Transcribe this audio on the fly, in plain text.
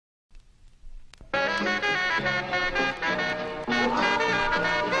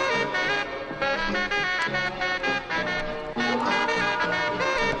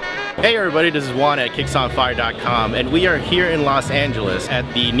Hey everybody, this is Juan at kicksonfire.com, and we are here in Los Angeles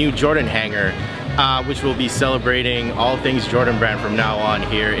at the new Jordan Hangar, which will be celebrating all things Jordan brand from now on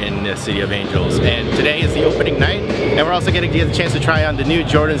here in the City of Angels. And today is the opening night, and we're also going to get a chance to try on the new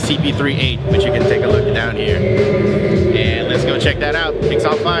Jordan CP3.VIII, which you can take a look down here. And let's go check that out. Kicks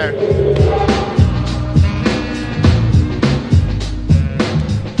on Fire.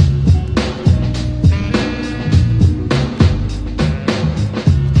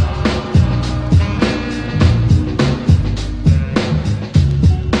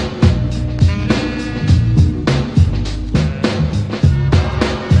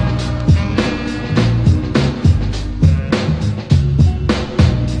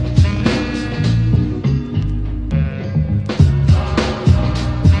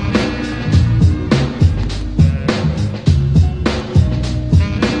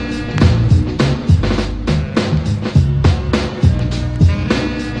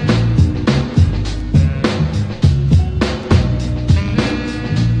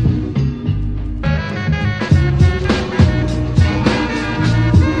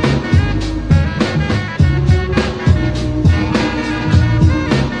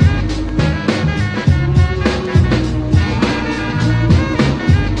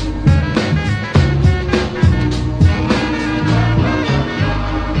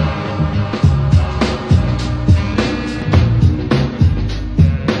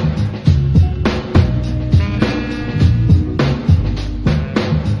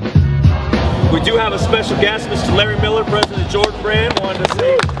 We do have a special guest, Mr. Larry Miller, President of Jordan Brand. Wanted to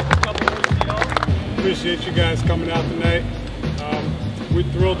say a couple words to y'all. Appreciate you guys coming out tonight. We're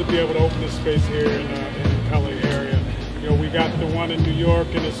thrilled to be able to open this space here in the LA area. You know, we got the one in New York,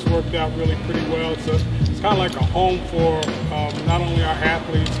 and it's worked out really pretty well. So it's kind of like a home for not only our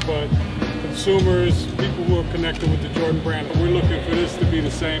athletes, but consumers, people who are connected with the Jordan brand. We're looking for this to be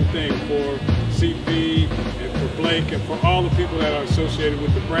the same thing for CP and for Blake and for all the people that are associated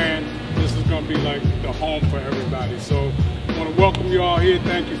with the brand. This is going to be like the home for everybody. So I want to welcome you all here.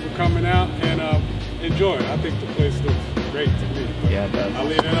 Thank you for coming out and enjoy it. I think the place looks great to me. Yeah, it does. I'll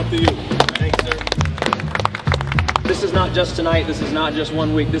leave it up to you. Thanks, sir. This is not just tonight. This is not just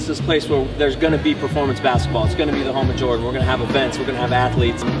 1 week. This is a place where there's going to be performance basketball. It's going to be the home of Jordan. We're going to have events. We're going to have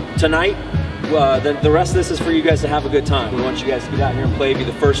athletes. Tonight, the rest of this is for you guys to have a good time. We want you guys to get out here and play, be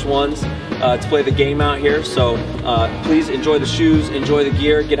the first ones to play the game out here. So please enjoy the shoes, enjoy the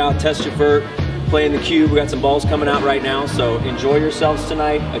gear, get out, test your vert, play in the cube. We got some balls coming out right now, so enjoy yourselves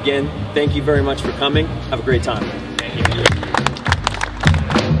tonight. Again, thank you very much for coming. Have a great time. Thank you.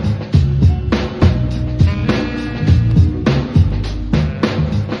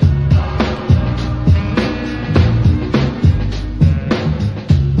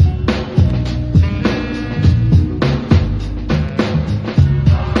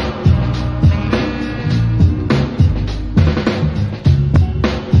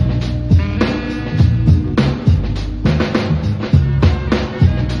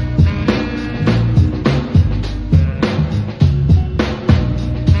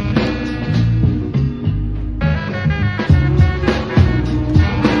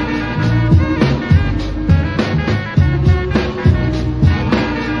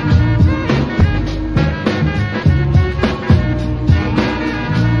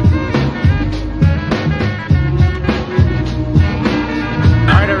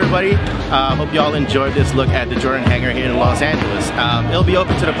 Hope you all enjoyed this look at the Jordan Hangar here in Los Angeles. It'll be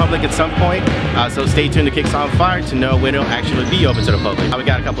open to the public at some point, so stay tuned to Kicks on Fire to know when it'll actually be open to the public. We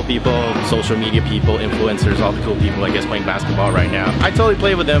got a couple people, social media people, influencers, all the cool people, I guess, playing basketball right now. I totally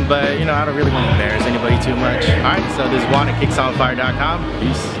play with them, but you know, I don't really want to embarrass anybody too much. Alright, so this is Juan at kicksonfire.com.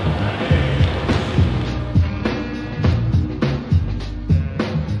 Peace.